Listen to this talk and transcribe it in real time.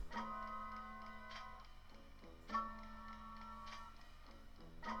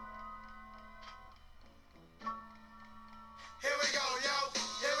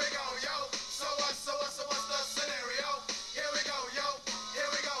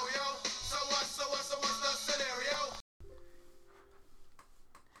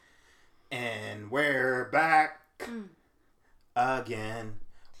we're back again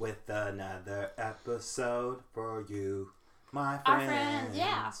with another episode for you, my friends. Our friends,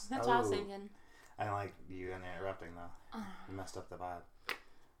 yeah. That's what I was thinking. I don't like you interrupting, though. You messed up the vibe.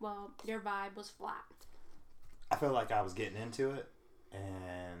 Well, your vibe was flat. I feel like I was getting into it,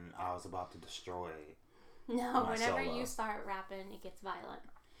 and I was about to destroy my whenever solo. You start rapping, it gets violent.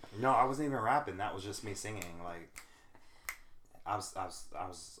 No, I wasn't even rapping. That was just me singing. Like, I was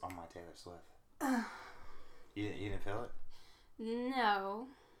on my Taylor Swift. You didn't feel it? No.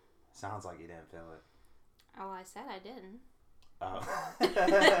 Sounds like you didn't feel it. Oh, I said I didn't. Oh.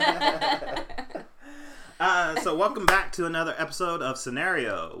 So welcome back to another episode of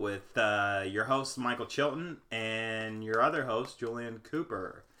Scenario with your host, Michael Chilton, and your other host, Julian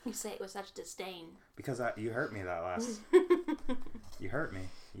Cooper. You say it with such disdain. Because you hurt me that last. You hurt me.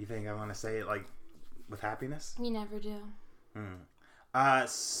 You think I want to say it like with happiness? You never do.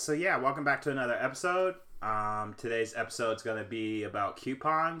 So yeah, welcome back to another episode. Today's episode's going to be about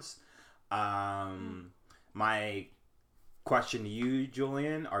coupons. My question to you,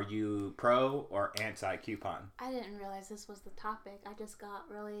 Julian, are you pro or anti-coupon? I didn't realize this was the topic. I just got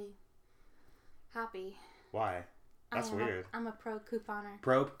really happy. Why? That's weird. I'm a pro-couponer.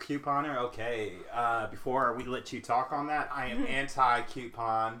 Pro-couponer? Okay. Before we let you talk on that, I am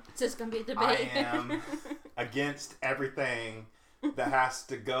anti-coupon. It's just going to be a debate. I am against everything that has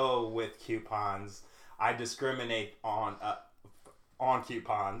to go with coupons. I discriminate on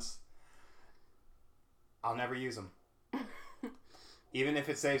coupons. I'll never use them. Even if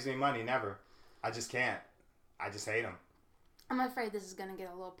it saves me money, never. I just can't. I just hate them. I'm afraid this is going to get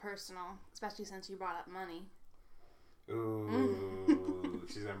a little personal, especially since you brought up money. Ooh,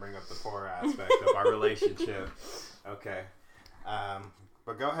 she's going to bring up the poor aspect of our relationship. Okay.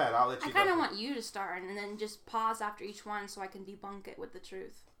 But go ahead. I'll let you I kind of want you to start and then just pause after each one so I can debunk it with the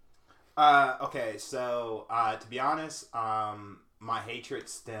truth. Okay, so to be honest, my hatred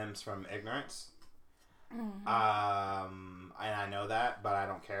stems from ignorance. And I know that, but I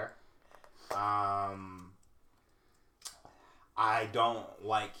don't care. I don't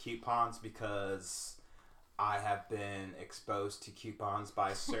like coupons because I have been exposed to coupons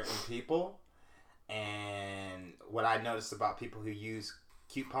by certain people. And what I notice about people who use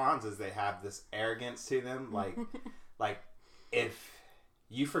coupons is they have this arrogance to them. Like if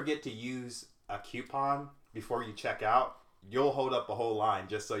you forget to use a coupon before you check out, you'll hold up a whole line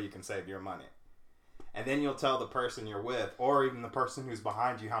just so you can save your money. And then you'll tell the person you're with, or even the person who's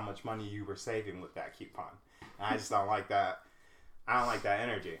behind you, how much money you were saving with that coupon. And I just don't like that. I don't like that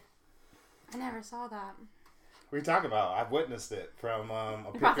energy. I never saw that. What are you talking about? I've witnessed it from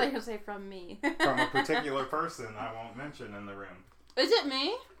You're probably going to say from me. From a particular person I won't mention in the room. Is it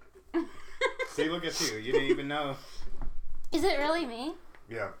me? See, look at you. You didn't even know. Is it really me?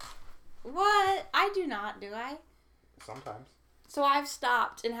 Yeah. What? I do not, do I? Sometimes. So I've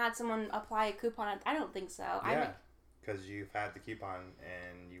stopped and had someone apply a coupon. I don't think so. Yeah, because you've had the coupon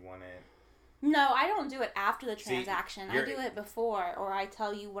and you want it. No, I don't do it after the transaction. I do it before, or I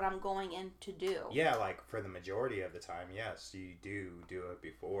tell you what I'm going in to do. Yeah, like for the majority of the time, yes, you do it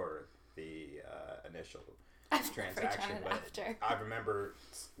before the initial transaction. But after. I remember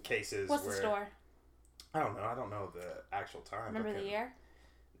cases What's where... the store? I don't know. I don't know the actual time. Remember the year?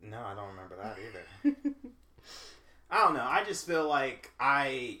 No, I don't remember that either. I don't know. I just feel like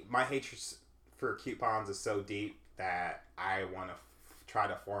my hatred for coupons is so deep that I want to try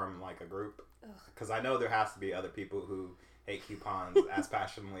to form like a group. Because I know there has to be other people who hate coupons as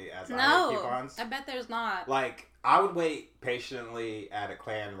passionately as I hate coupons. I bet there's not. Like, I would wait patiently at a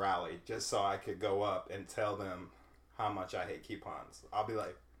Klan rally just so I could go up and tell them how much I hate coupons. I'll be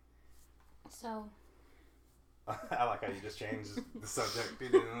like... So... I like how you just changed the subject. You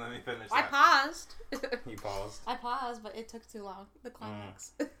didn't let me finish that. I paused. You paused? I paused, but it took too long. The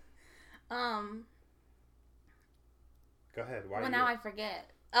climax. Go ahead. Why? Well, now I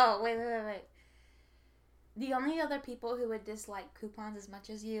forget. Oh, wait. The only other people who would dislike coupons as much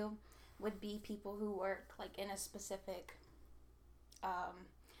as you would be people who work like in a specific.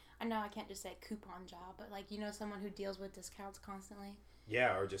 I know I can't just say coupon job, but like someone who deals with discounts constantly.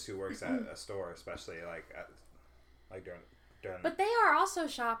 Yeah, or just who works at a store, especially during. But they are also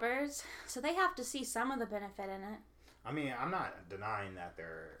shoppers, so they have to see some of the benefit in it. I mean, I'm not denying that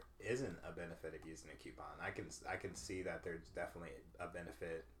there isn't a benefit of using a coupon. I can see that there's definitely a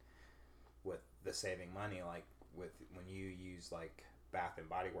benefit with the saving money, like with when you use like Bath and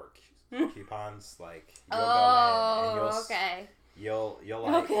Body Works coupons, like you'll go in and you'll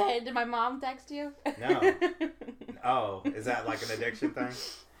like. Okay, did my mom text you? No. Oh, is that like an addiction thing?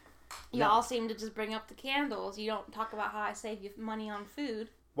 Y'all seem to just bring up the candles. You don't talk about how I save you money on food.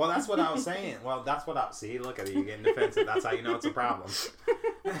 Well, that's what I was saying. Well, that's what I... See, look at it. You're getting defensive. That's how you know it's a problem.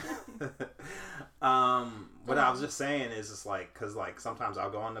 What I was just saying is just like... Because, like, sometimes I'll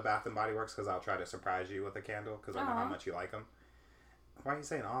go on the Bath & Body Works because I'll try to surprise you with a candle because I know how much you like them. Why are you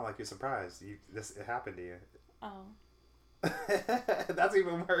saying, oh, like you're surprised? It happened to you. Oh. That's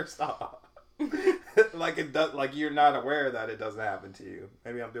even worse. Like it does. Like you're not aware that it doesn't happen to you.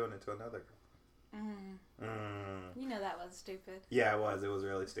 Maybe I'm doing it to another girl. You know that was stupid. Yeah, it was. It was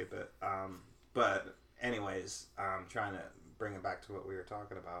really stupid. But anyways, trying to bring it back to what we were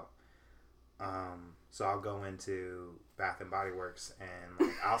talking about. So I'll go into Bath and Body Works and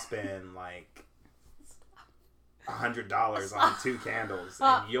like I'll spend like $100 on 2 candles,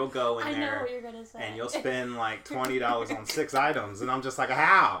 and you'll go in I there. know what you're gonna say. And you'll spend like $20 on 6 items, and I'm just like,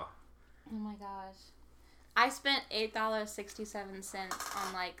 how? Oh my gosh. I spent $8.67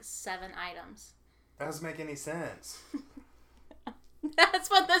 on like 7 items. That doesn't make any sense. That's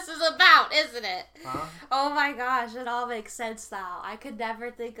what this is about, isn't it? Huh? Oh my gosh, it all makes sense now. I could never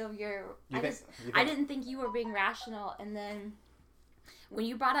think of I didn't think you were being rational, and then when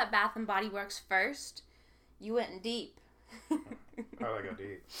you brought up Bath and Body Works first, you went deep. How do I go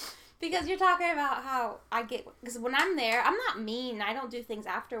deep? Because you're talking about how because when I'm there, I'm not mean. I don't do things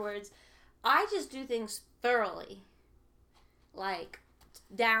afterwards. I just do things thoroughly. Like,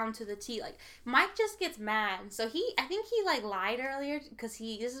 down to the T. Like, Mike just gets mad. So I think he like lied earlier because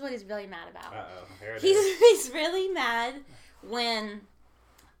this is what he's really mad about. Uh-oh, here it is. He's really mad when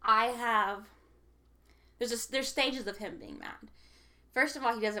there's stages of him being mad. First of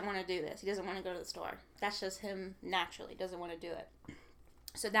all, he doesn't want to do this. He doesn't want to go to the store. That's just him naturally. He doesn't want to do it.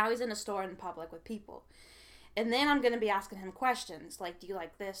 So now he's in a store in public with people. And then I'm going to be asking him questions. Like, do you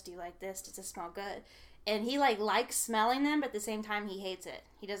like this? Do you like this? Does this smell good? And he, likes smelling them, but at the same time, he hates it.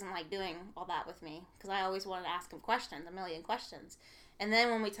 He doesn't like doing all that with me. Because I always wanted to ask him questions, a million questions. And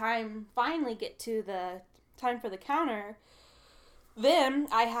then when we finally get to the time for the counter, then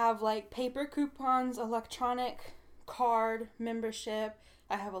I have, paper coupons, electronic card membership,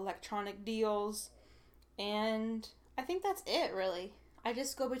 I have electronic deals, and I think that's it, really. I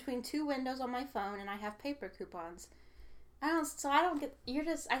just go between 2 windows on my phone, and I have paper coupons. I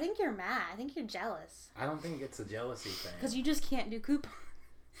think you're mad. I think you're jealous. I don't think it's a jealousy thing. Because you just can't do coupons.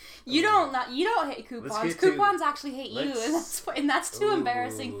 You don't hate coupons. Coupons actually hate you, and that's too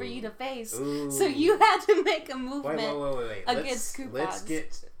embarrassing for you to face. Ooh. So you had to make a movement wait. against coupons. Let's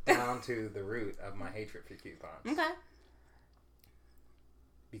get down to the root of my hatred for coupons. Okay.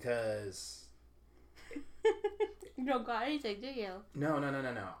 Because you don't got anything, do you? No.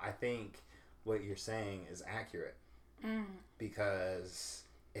 I think what you're saying is accurate. Because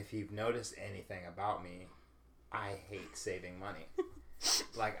if you've noticed anything about me, I hate saving money.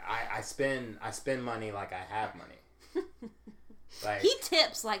 I spend money like I have money. Like he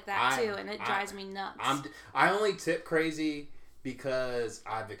tips like that too, and it drives me nuts. I only tip crazy because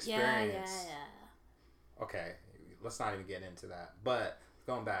I've experienced. Yeah. Okay, let's not even get into that. But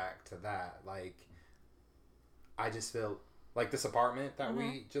going back to that, I just feel like this apartment that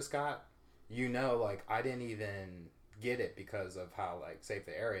we just got. I didn't even get it because of how safe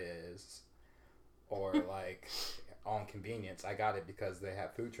the area is, or on convenience. I got it because they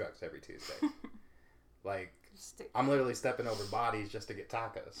have food trucks every Tuesday. I'm literally stepping over bodies just to get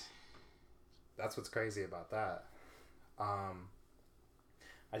tacos. That's what's crazy about that.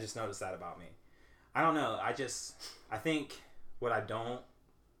 I just noticed that about me. I don't know. I think what I don't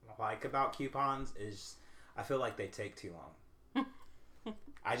like about coupons is I feel like they take too long.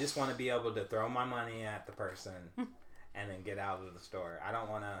 I just want to be able to throw my money at the person and then get out of the store. I don't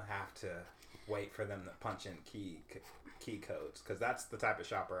want to have to wait for them to punch in key codes, because that's the type of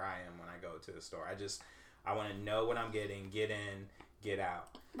shopper I am when I go to the store. I want to know what I'm getting, get in, get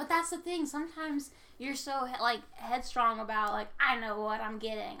out. But that's the thing. Sometimes you're so headstrong about I know what I'm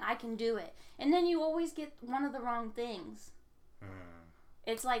getting. I can do it. And then you always get one of the wrong things.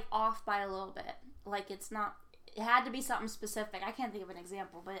 It's off by a little bit. It's not, it had to be something specific. I can't think of an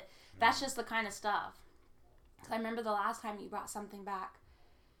example, but that's just the kind of stuff. Because I remember the last time you brought something back.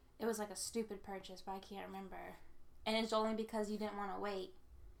 It was a stupid purchase, but I can't remember. And it's only because you didn't want to wait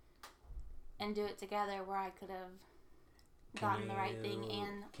and do it together, where I could have gotten the right thing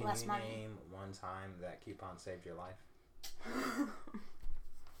and less money. Can you name one time that coupon saved your life?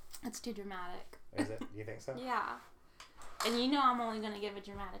 It's too dramatic. Is it? You think so? Yeah. And I'm only going to give a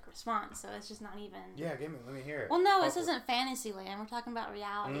dramatic response, so it's just not even... Yeah, let me hear it. Well, no, this isn't Fantasyland. We're talking about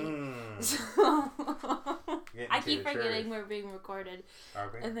reality. So, I keep forgetting we're being recorded. Are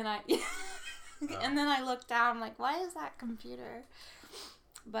we? And then and then I look down, I'm like, why is that computer?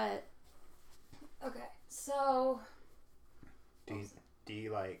 But, okay, so... Do do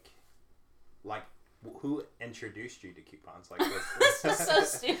you like who introduced you to coupons? Like this? This is so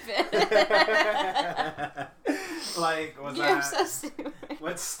stupid. Like, was You're that so stupid.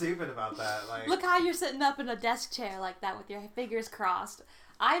 what's stupid about that? Like, Look how you're sitting up in a desk chair like that with your fingers crossed.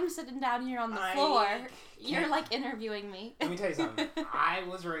 I'm sitting down here on the floor. You're like interviewing me. Let me tell you something. I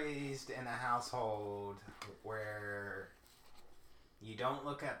was raised in a household where you don't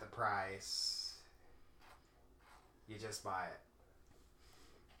look at the price. You just buy it.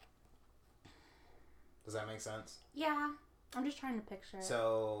 Does that make sense? Yeah. I'm just trying to picture it.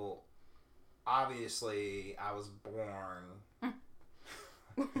 So, obviously, I was born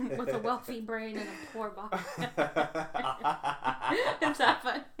with a wealthy brain and a poor body. Is that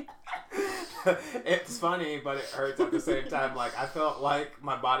funny? It's funny, but it hurts at the same time. Like, I felt like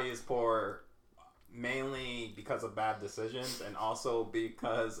my body is poor mainly because of bad decisions and also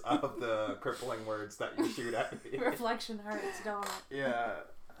because of the crippling words that you shoot at me. Reflection hurts, don't it? Yeah.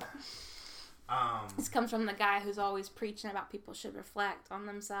 This comes from the guy who's always preaching about people should reflect on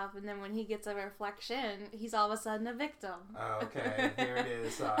themselves, and then when he gets a reflection, he's all of a sudden a victim. Okay, here it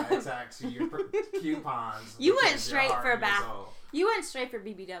is. It's actually your coupons. You went straight for You went straight for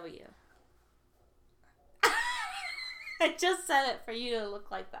BBW. I just said it for you to look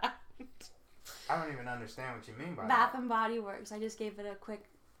like that. I don't even understand what you mean by Bath that. and Body Works. I just gave it a quick.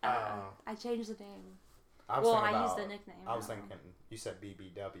 I changed the name. I used the nickname. I was thinking, you said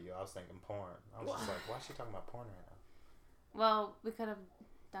BBW. I was thinking porn. I was just like, why is she talking about porn right now? Well, we could have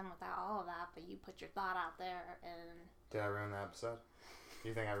done without all of that, but you put your thought out there, and... Did I ruin the episode?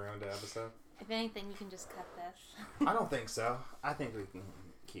 You think I ruined the episode? If anything, you can just cut this. I don't think so. I think we can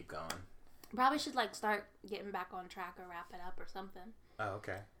keep going. Probably should, start getting back on track or wrap it up or something. Oh,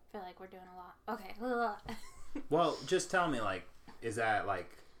 okay. I feel like we're doing a lot. Okay. Well, just tell me, is that,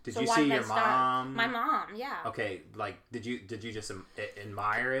 did So you why see did I your start? mom? My mom, yeah. Okay, did you just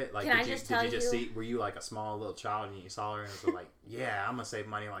admire it? Can I just tell you? See? Were you like a small little child and you saw her and was like, yeah, I'm gonna save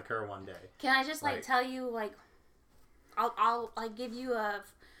money like her one day? Can I just tell you I'll give you a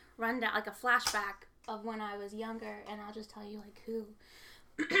rundown, a flashback of when I was younger, and I'll just tell you who.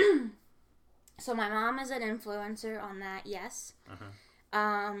 So my mom is an influencer on that, yes.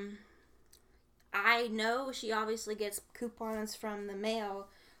 Uh-huh. I know she obviously gets coupons from the mail,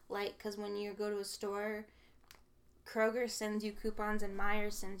 because when you go to a store, Kroger sends you coupons and Meijer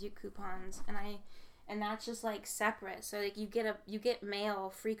sends you coupons, and that's just separate. So you get mail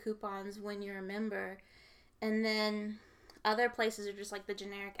free coupons when you're a member, and then other places are just the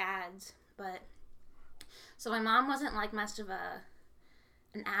generic ads. But so my mom wasn't much of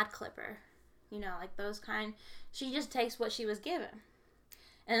an ad clipper, those kind. She just takes what she was given.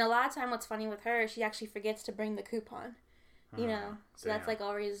 And a lot of time what's funny with her, she actually forgets to bring the coupon. So damn. that's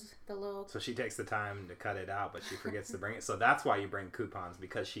always the little... So she takes the time to cut it out, but she forgets to bring it. So that's why you bring coupons,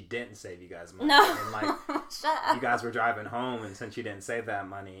 because she didn't save you guys money. No. And Shut up. you guys were driving home, and since you didn't save that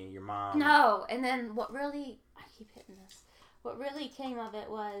money, your mom... No. And then what really... I keep hitting this. What really came of it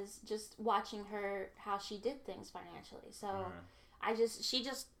was just watching her, how she did things financially. So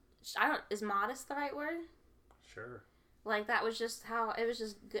is modest the right word? Sure. That was just how... It was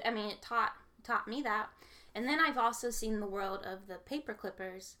just good. I mean, it taught me that. And then I've also seen the world of the paper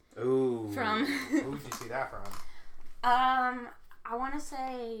clippers. Ooh. From... Who did you see that from? I want to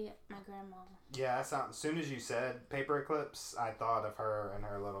say my grandma. Yeah, as soon as you said paper clips, I thought of her and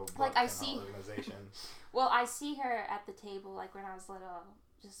her little organization. Well, I see her at the table, when I was little,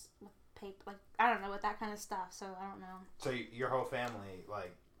 just with paper, I don't know, with that kind of stuff, so I don't know. So your whole family,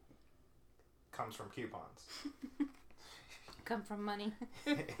 comes from coupons. Come from money.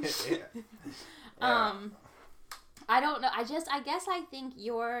 Yeah. I don't know. I guess I think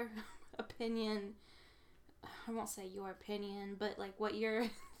your opinion, I won't say your opinion, but what you're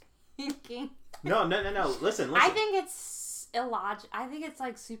thinking. No. Listen. I think it's illogical. I think it's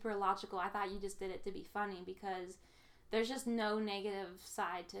super illogical. I thought you just did it to be funny because there's just no negative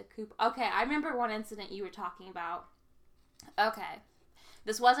side to coupon. Okay, I remember one incident you were talking about. Okay.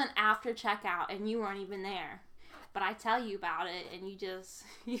 This wasn't after checkout and you weren't even there. But I tell you about it, and you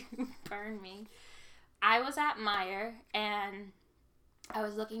burn me. I was at Meijer, and I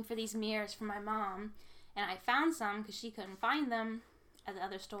was looking for these mirrors for my mom, and I found some because she couldn't find them at the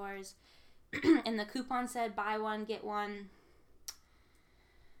other stores. And the coupon said, buy one, get one.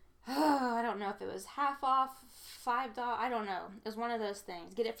 Oh, I don't know if it was half off, $5. I don't know. It was one of those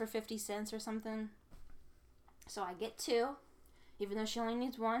things. Get it for 50 cents or something. So I get two, even though she only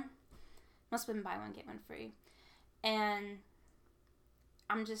needs one. Must have been buy one, get one free. And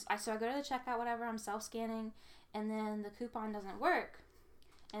so I go to the checkout, whatever, I'm self-scanning, and then the coupon doesn't work.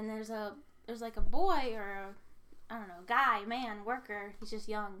 And there's a boy, or I don't know, guy, man, worker. He's just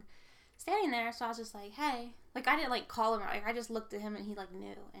young, standing there. So I was just like, hey, like I didn't like call him. Like I just looked at him and he like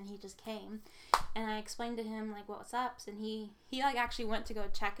knew, and he just came, and I explained to him like what was up, and he like actually went to go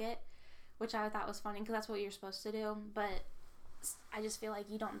check it, which I thought was funny because that's what you're supposed to do. But I just feel like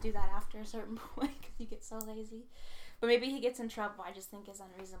you don't do that after a certain point because you get so lazy. But maybe he gets in trouble. I just think it's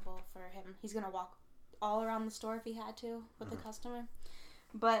unreasonable for him. He's gonna walk all around the store if he had to with the customer.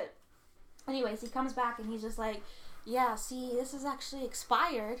 But anyways, he comes back and he's just like, yeah, see, this is actually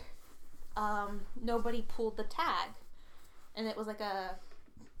expired. Nobody pulled the tag, and it was like a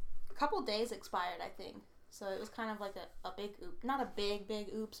couple days expired, I think. So it was kind of like a big oops, not a big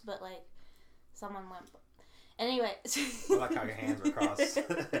oops, but like someone went. Anyway, I like how your hands are crossed.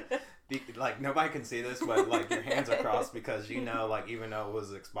 Like nobody can see this, but like your hands are crossed because you know, like even though it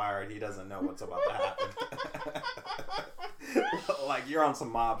was expired, he doesn't know what's about to happen. Like you're on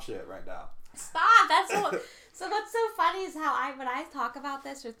some mob shit right now. Stop! That's so what's so funny is how when I talk about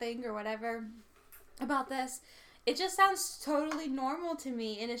this or think or whatever about this, it just sounds totally normal to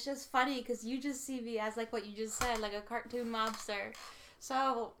me, and it's just funny because you just see me as like what you just said, like a cartoon mobster.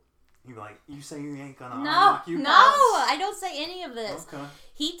 So you like you say you ain't gonna unlock you no, parts? I don't say any of this. Okay.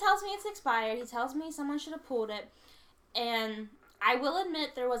 He tells me it's expired. He tells me someone should have pulled it, and I will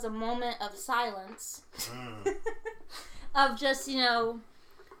admit there was a moment of silence, of just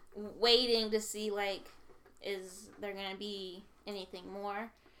waiting to see like is there gonna be anything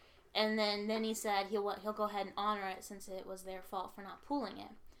more, and then he said he'll go ahead and honor it since it was their fault for not pulling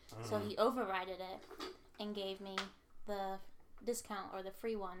it. So he overrided it and gave me the discount or the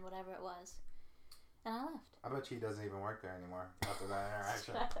free one, whatever it was, and I left. I bet he doesn't even work there anymore after that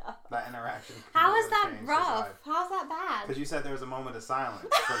interaction. That interaction. How is that rough? How's that bad? Because you said there was a moment of silence,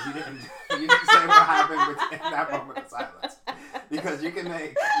 but you didn't say what happened in that moment of silence. Because you can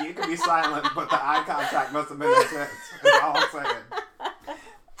be silent, but the eye contact must have been intense. That's all I'm saying.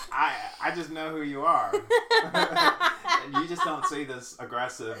 I just know who you are. And you just don't see this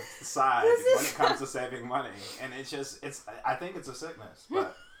aggressive side when it comes to saving money. And I think it's a sickness,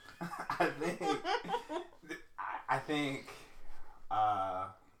 but I think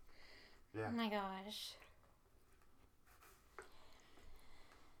yeah. Oh my gosh.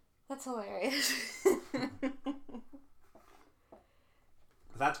 That's hilarious.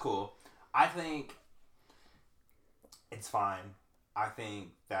 That's cool. I think it's fine. I think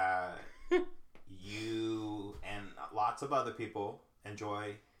that you and lots of other people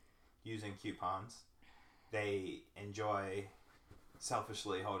enjoy using coupons. They enjoy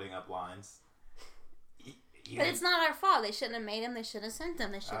selfishly holding up lines. But it's not our fault. They shouldn't have made them. They shouldn't have sent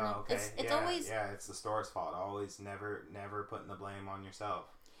them. They shouldn't have. Okay. It's always... Yeah, it's the store's fault. Always never putting the blame on yourself.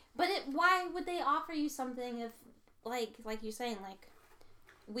 But why would they offer you something if, like you're saying, like,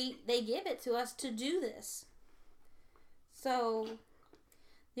 they give it to us to do this. So,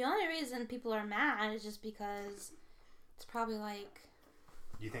 the only reason people are mad is just because it's probably like...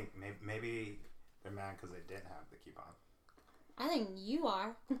 You think maybe they're mad because they didn't have the coupon? I think you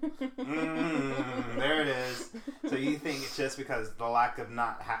are. There it is. So you think it's just because the lack of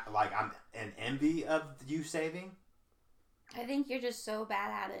like I'm in envy of you saving? I think you're just so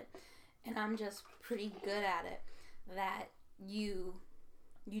bad at it, and I'm just pretty good at it, that you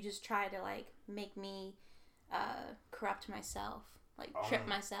just try to like make me corrupt myself, like trip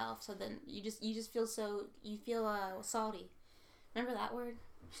myself. So then you just feel salty. Remember that word?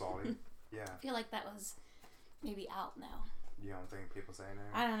 Salty. Yeah. I feel like that was maybe out now. You don't think people say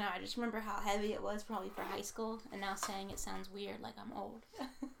that? I don't know. I just remember how heavy it was probably for high school, and now saying it sounds weird, like I'm old.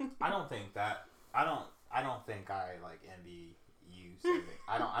 I don't think that. I don't think I like envy you saving.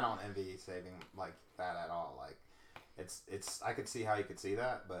 I don't envy saving like that at all. Like it's. I could see how you could see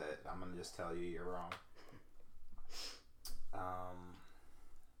that, but I'm gonna just tell you you're wrong.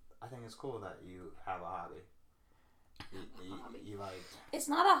 I think it's cool that you have a hobby. You like. It's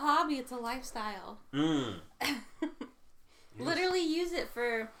not a hobby. It's a lifestyle. Literally use it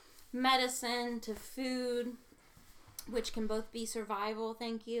for medicine to food, which can both be survival.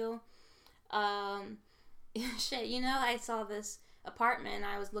 Thank you. Shit, I saw this apartment and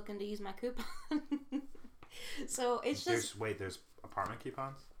I was looking to use my coupon. So it's just... There's apartment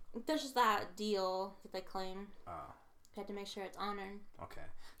coupons? There's just that deal that they claim. Oh. Had to make sure it's honored. Okay.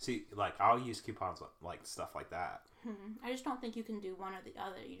 See, like, I'll use coupons like stuff like that. I just don't think you can do one or the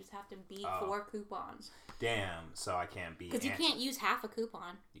other. You just have to be for coupons. Damn, so I can't be... Because you can't use half a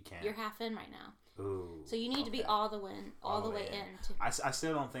coupon. You can't. You're half in right now. Ooh. So you need to be all the way in. I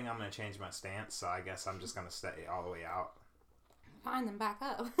still don't think I'm going to change my stance, so I guess I'm just going to stay all the way out. Fine, then back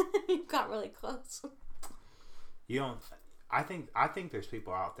up. You got really close. You don't... I think there's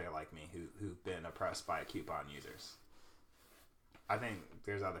people out there like me who've been oppressed by coupon users. I think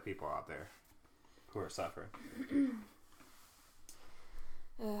there's other people out there who are suffering.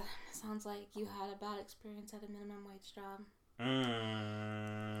 Sounds like you had a bad experience at a minimum wage job.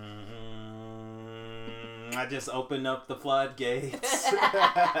 I just opened up the floodgates.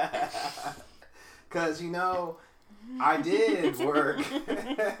 Because, I did work.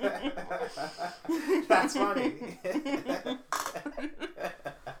 That's funny.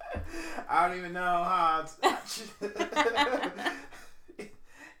 I don't even know how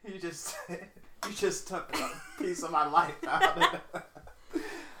you just took a piece of my life out of it.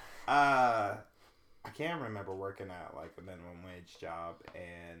 I can't remember working at like a minimum wage job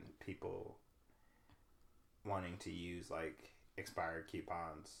and people wanting to use like expired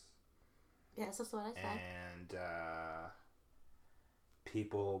coupons. Yes, that's what I said. And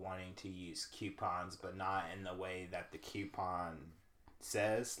people wanting to use coupons, but not in the way that the coupon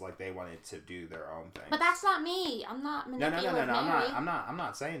says. Like they wanted to do their own thing. But that's not me. I'm not manipulative. No. I'm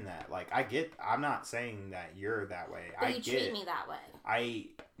not saying that. Like I'm not saying that you're that way. But you treat me that way.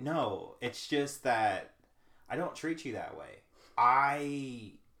 No. It's just that I don't treat you that way.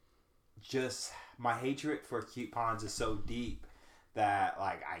 My hatred for coupons is so deep that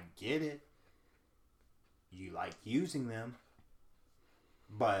like I get it. You like using them,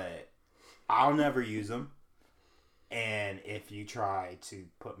 but I'll never use them. And if you try to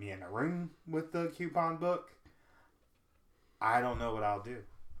put me in a room with the coupon book, I don't know what I'll do.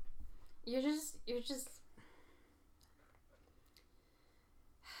 You're just.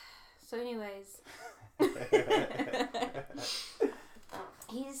 So anyways.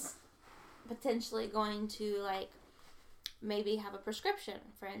 He's potentially going to like maybe have a prescription,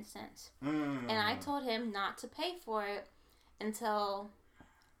 for instance. And I told him not to pay for it until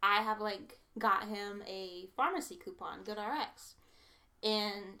I have like got him a pharmacy coupon, GoodRx.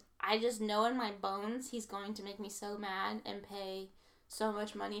 And I just know in my bones he's going to make me so mad and pay so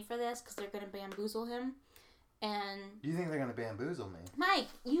much money for this because they're going to bamboozle him. And you think they're going to bamboozle me? Mike,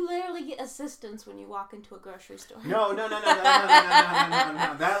 you literally get assistance when you walk into a grocery store. No.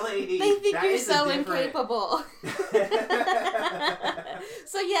 That lady. They think you're so incapable.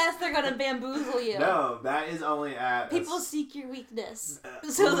 So yes, they're going to bamboozle you. No, that is only at... People seek your weakness.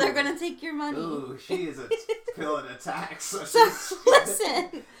 So they're going to take your money. Ooh, she is feeling attacked. So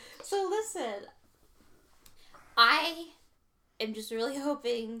listen. I am just really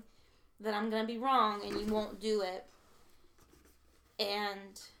hoping that I'm going to be wrong and you won't do it.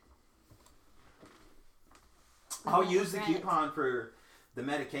 And I'll use the coupon for the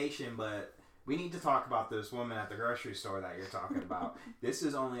medication, but we need to talk about this woman at the grocery store that you're talking about. This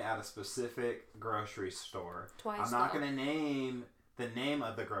is only at a specific grocery store. Twice. I'm not going to name the name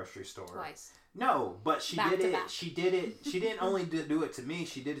of the grocery store. Twice. No, but she Back did to it. back. She did it. She didn't only do it to me.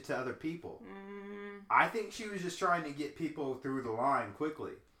 She did it to other people. I think she was just trying to get people through the line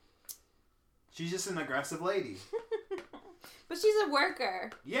quickly. She's just an aggressive lady. But she's a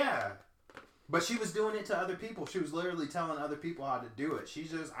worker. Yeah. But she was doing it to other people. She was literally telling other people how to do it.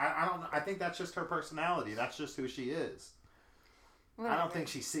 She's just, I don't know. I think that's just her personality. That's just who she is. Whatever. I don't think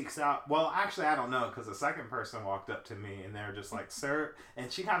she seeks out. Well, actually, I don't know. Because the second person walked up to me and they were just like, sir. And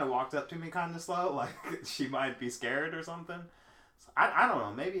she kind of walked up to me kind of slow. Like she might be scared or something. So I don't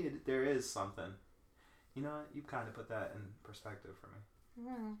know. Maybe there is something. You know what? You kind of put that in perspective for me.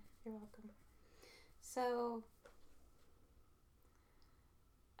 You're welcome. So,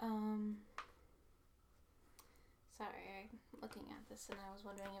 sorry, I'm looking at this and I was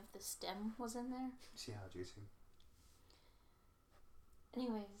wondering if the stem was in there. See how juicy.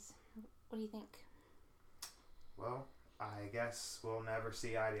 Anyways, what do you think? Well, I guess we'll never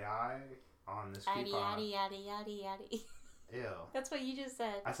see eye to eye on this coupon. Yaddy. Ew. That's what you just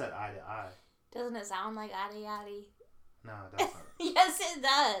said. I said eye to eye. Doesn't it sound like yaddy? No, it doesn't. Yes, it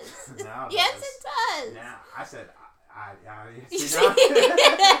does. No, it yes, does. it does. Now, I said I.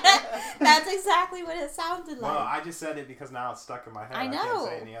 That's exactly what it sounded like. Well, I just said it because now it's stuck in my head. I know. I can't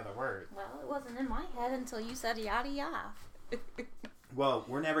say any other word. Well, it wasn't in my head until you said yada. Well,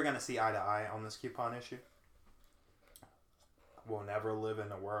 we're never going to see eye to eye on this coupon issue. We'll never live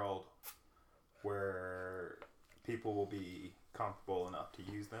in a world where people will be comfortable enough to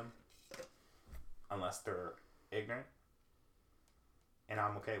use them unless they're ignorant. And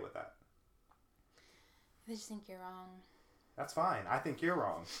I'm okay with that. I just think you're wrong. That's fine. I think you're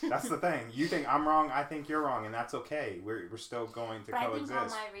wrong. That's the thing. You think I'm wrong, I think you're wrong, and that's okay. We're still going to coexist. I think all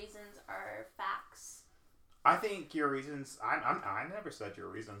my reasons are facts. I think your reasons... I never said your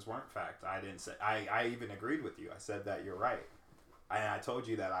reasons weren't facts. I didn't say... I even agreed with you. I said that you're right. And I told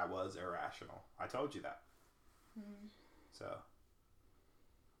you that I was irrational. I told you that. So,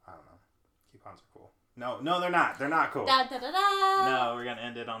 I don't know. Coupons are cool. No, they're not. They're not cool. Da, da, da, da. No, we're gonna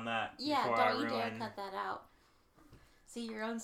end it on that. Yeah, before don't I you dare ruin... cut that out. See your own